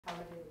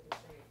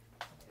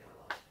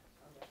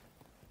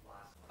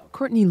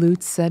Courtney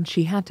Lutz said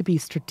she had to be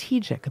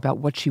strategic about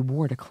what she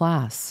wore to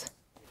class.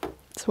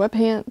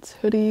 Sweatpants,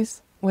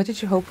 hoodies. What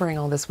did you hope wearing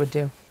all this would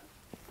do?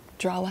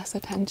 Draw less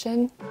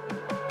attention.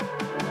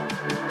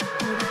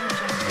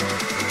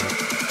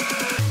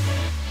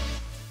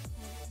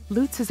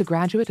 Lutz is a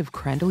graduate of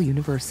Crandall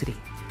University.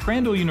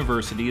 Crandall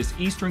University is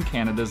Eastern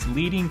Canada's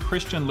leading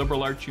Christian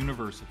liberal arts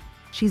university.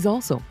 She's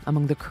also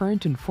among the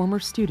current and former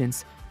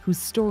students whose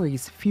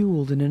stories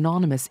fueled an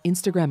anonymous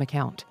Instagram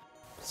account.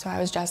 So I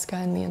was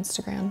Jessica in the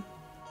Instagram.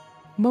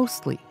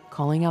 Mostly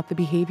calling out the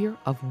behavior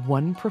of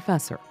one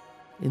professor.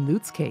 In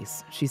Lutz's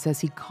case, she says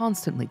he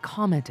constantly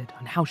commented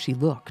on how she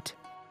looked.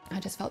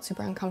 I just felt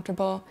super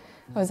uncomfortable.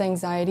 I was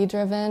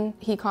anxiety-driven.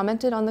 He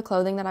commented on the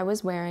clothing that I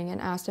was wearing and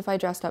asked if I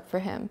dressed up for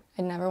him.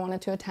 I never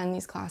wanted to attend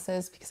these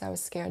classes because I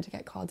was scared to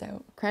get called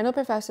out. Crandall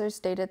professors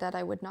stated that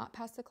I would not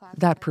pass the class.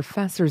 That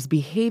professor's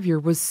behavior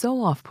was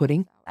so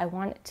off-putting. I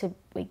wanted to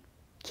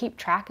keep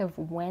track of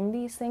when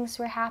these things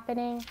were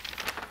happening.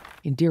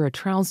 Indira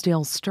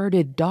Trousdale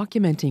started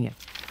documenting it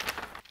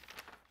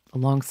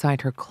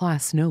alongside her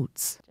class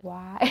notes.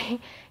 Why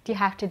do you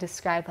have to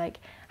describe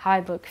how I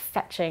look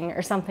fetching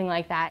or something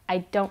like that? I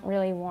don't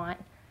really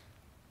want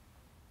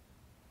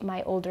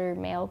my older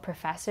male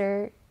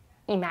professor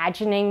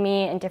imagining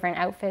me in different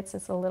outfits.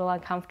 It's a little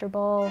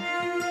uncomfortable.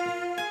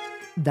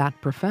 That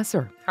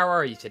professor. How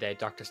are you today,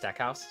 Dr.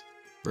 Stackhouse?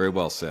 Very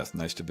well, Seth.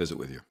 Nice to visit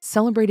with you.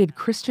 Celebrated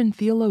Christian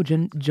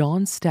theologian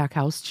John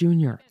Stackhouse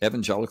Jr.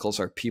 Evangelicals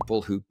are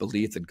people who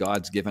believe that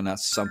God's given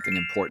us something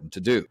important to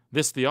do.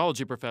 This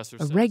theology professor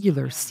A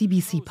regular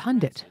CBC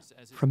pundit,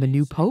 from a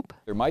new pope.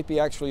 There might be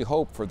actually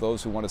hope for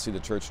those who want to see the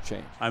church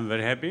change. I'm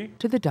very happy.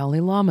 To the Dalai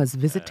Lama's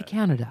visit to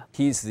Canada.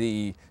 He's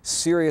the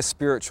serious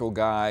spiritual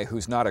guy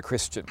who's not a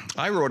Christian.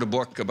 I wrote a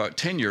book about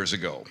 10 years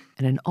ago.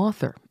 And an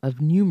author of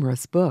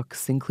numerous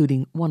books,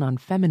 including one on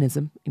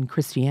feminism in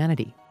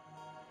Christianity.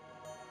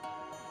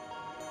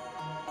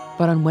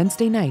 But on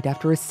Wednesday night,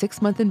 after a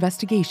 6-month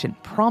investigation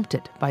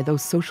prompted by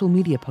those social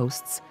media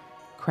posts,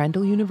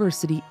 Crandall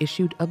University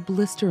issued a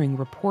blistering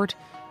report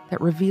that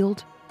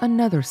revealed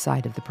another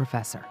side of the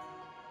professor.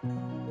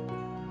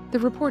 The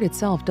report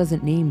itself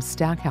doesn't name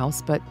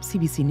Stackhouse, but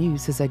CBC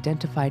News has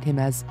identified him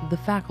as the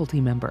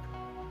faculty member,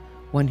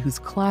 one whose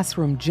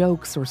classroom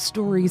jokes or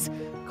stories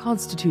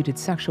constituted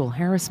sexual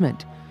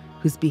harassment,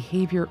 whose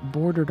behavior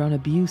bordered on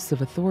abuse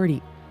of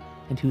authority,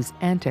 and whose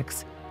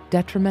antics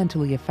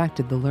detrimentally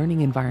affected the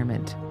learning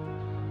environment.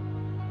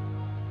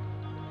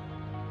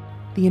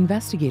 The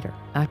investigator,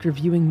 after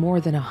viewing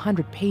more than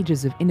 100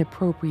 pages of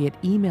inappropriate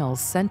emails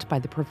sent by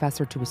the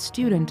professor to a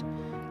student,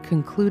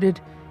 concluded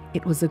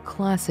it was a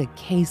classic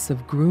case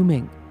of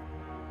grooming.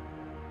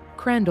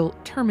 Crandall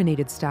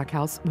terminated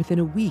Stackhouse within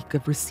a week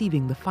of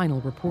receiving the final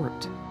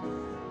report.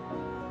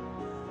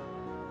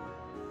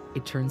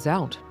 It turns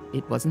out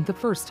it wasn't the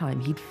first time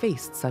he'd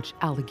faced such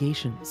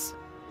allegations.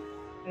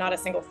 Not a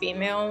single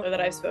female that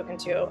I've spoken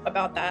to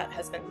about that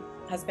has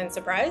been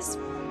surprised.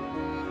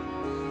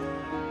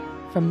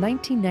 From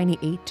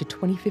 1998 to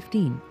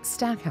 2015,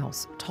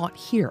 Stackhouse taught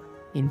here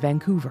in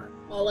Vancouver.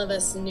 All of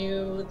us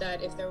knew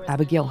that if there was...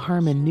 Abigail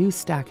Harmon knew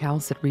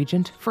Stackhouse at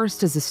Regent,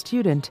 first as a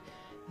student,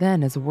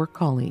 then as a work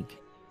colleague.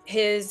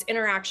 His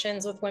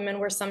interactions with women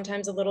were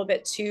sometimes a little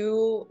bit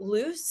too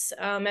loose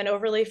and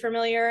overly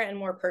familiar and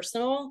more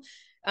personal.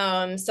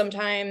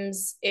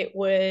 Sometimes it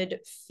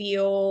would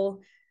feel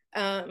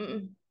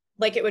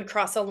like it would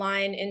cross a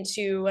line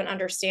into an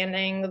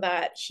understanding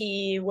that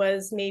he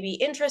was maybe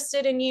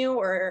interested in you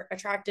or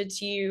attracted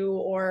to you,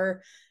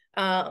 or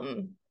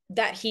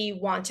that he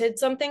wanted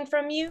something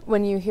from you.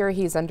 When you hear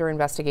he's under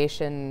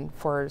investigation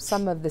for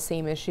some of the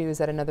same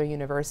issues at another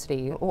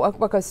university,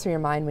 what goes through your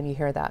mind when you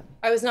hear that?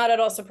 I was not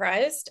at all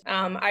surprised.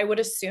 I would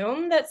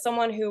assume that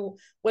someone who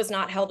was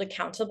not held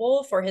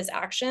accountable for his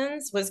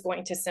actions was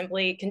going to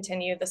simply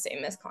continue the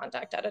same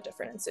misconduct at a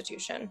different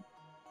institution.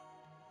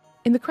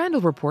 In the Crandall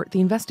report, the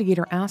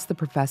investigator asked the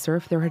professor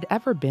if there had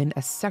ever been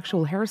a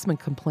sexual harassment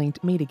complaint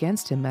made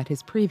against him at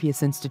his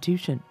previous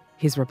institution.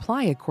 His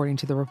reply, according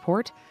to the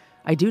report,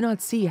 "I do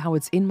not see how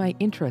it's in my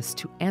interest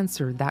to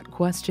answer that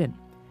question."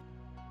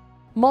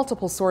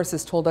 Multiple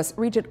sources told us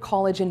Regent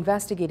College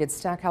investigated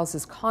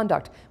Stackhouse's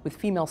conduct with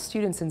female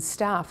students and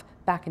staff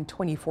back in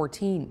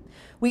 2014.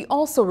 We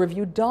also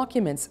reviewed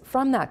documents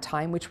from that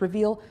time which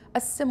reveal a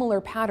similar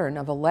pattern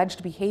of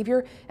alleged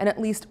behavior and at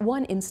least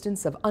one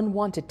instance of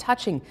unwanted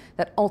touching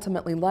that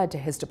ultimately led to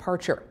his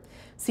departure.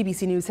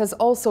 CBC News has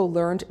also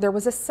learned there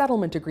was a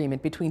settlement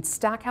agreement between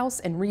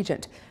Stackhouse and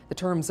Regent, the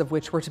terms of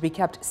which were to be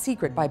kept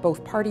secret by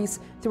both parties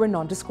through a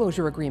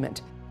non-disclosure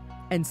agreement.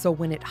 And so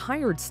when it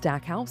hired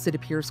Stackhouse, it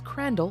appears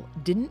Crandall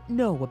didn't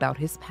know about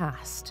his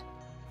past.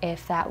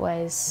 If that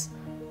was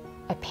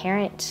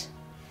apparent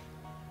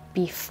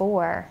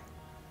before,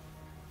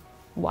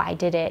 why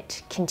did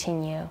it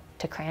continue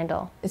to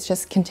Crandall? It's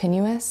just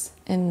continuous,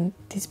 and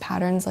these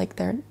patterns,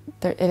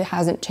 it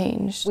hasn't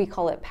changed. We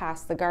call it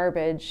pass the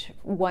garbage,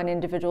 one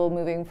individual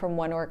moving from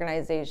one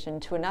organization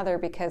to another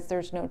because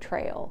there's no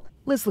trail.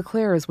 Liz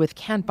LeClaire is with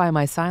Can't Buy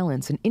My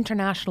Silence, an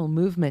international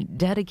movement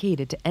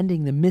dedicated to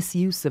ending the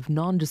misuse of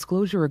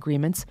non-disclosure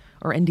agreements,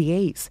 or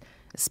NDAs,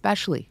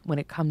 especially when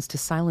it comes to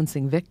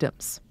silencing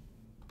victims.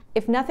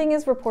 If nothing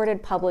is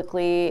reported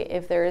publicly,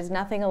 if there is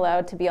nothing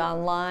allowed to be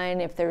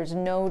online, if there's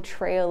no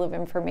trail of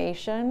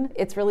information,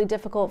 it's really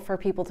difficult for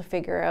people to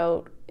figure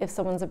out if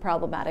someone's a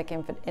problematic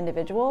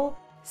individual.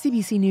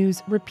 CBC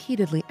News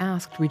repeatedly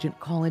asked Regent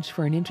College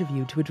for an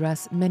interview to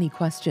address many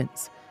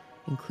questions,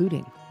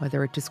 including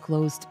whether it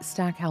disclosed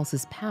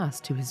Stackhouse's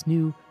past to his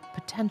new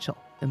potential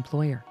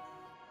employer.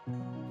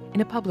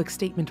 In a public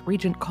statement,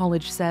 Regent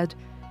College said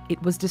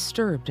it was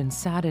disturbed and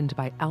saddened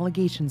by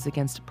allegations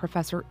against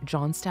Professor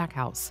John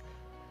Stackhouse,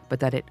 but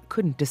that it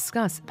couldn't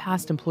discuss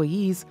past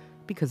employees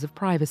because of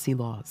privacy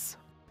laws.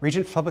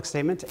 Regent's public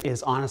statement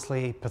is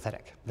honestly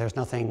pathetic. There's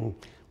nothing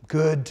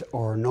good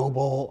or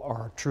noble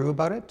or true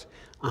about it.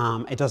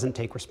 It doesn't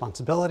take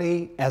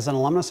responsibility. As an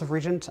alumnus of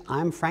Regent,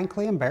 I'm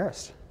frankly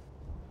embarrassed.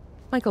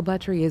 Michael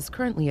Buttrey is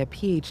currently a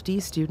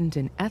PhD student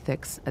in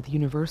ethics at the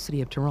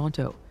University of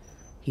Toronto.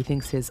 He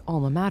thinks his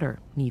alma mater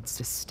needs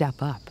to step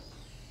up.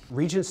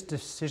 Regent's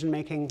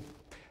decision-making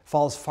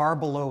falls far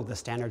below the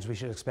standards we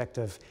should expect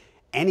of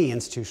any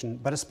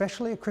institution, but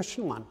especially a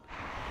Christian one.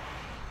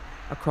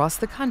 Across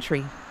the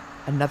country,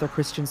 another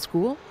Christian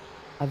school,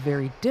 a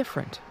very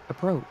different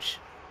approach.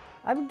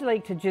 I would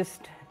like to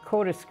just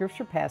quote a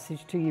scripture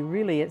passage to you,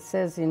 really. It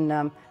says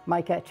in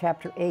Micah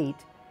chapter 8,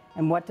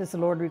 "And what does the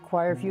Lord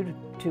require of you?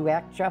 To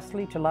act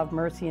justly, to love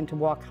mercy, and to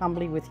walk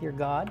humbly with your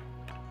God."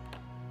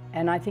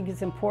 And I think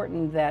it's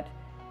important that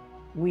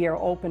we are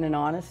open and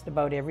honest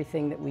about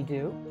everything that we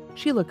do.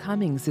 Sheila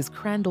Cummings is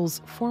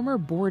Crandall's former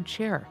board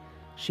chair.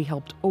 She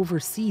helped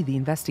oversee the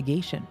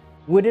investigation.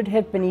 Would it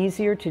have been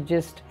easier to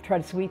just try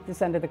to sweep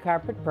this under the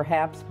carpet?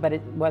 Perhaps, but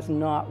it was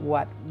not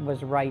what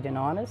was right and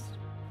honest.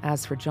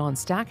 As for John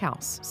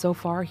Stackhouse, so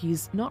far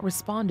he's not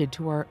responded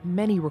to our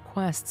many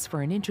requests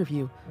for an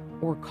interview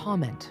or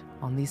comment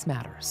on these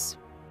matters.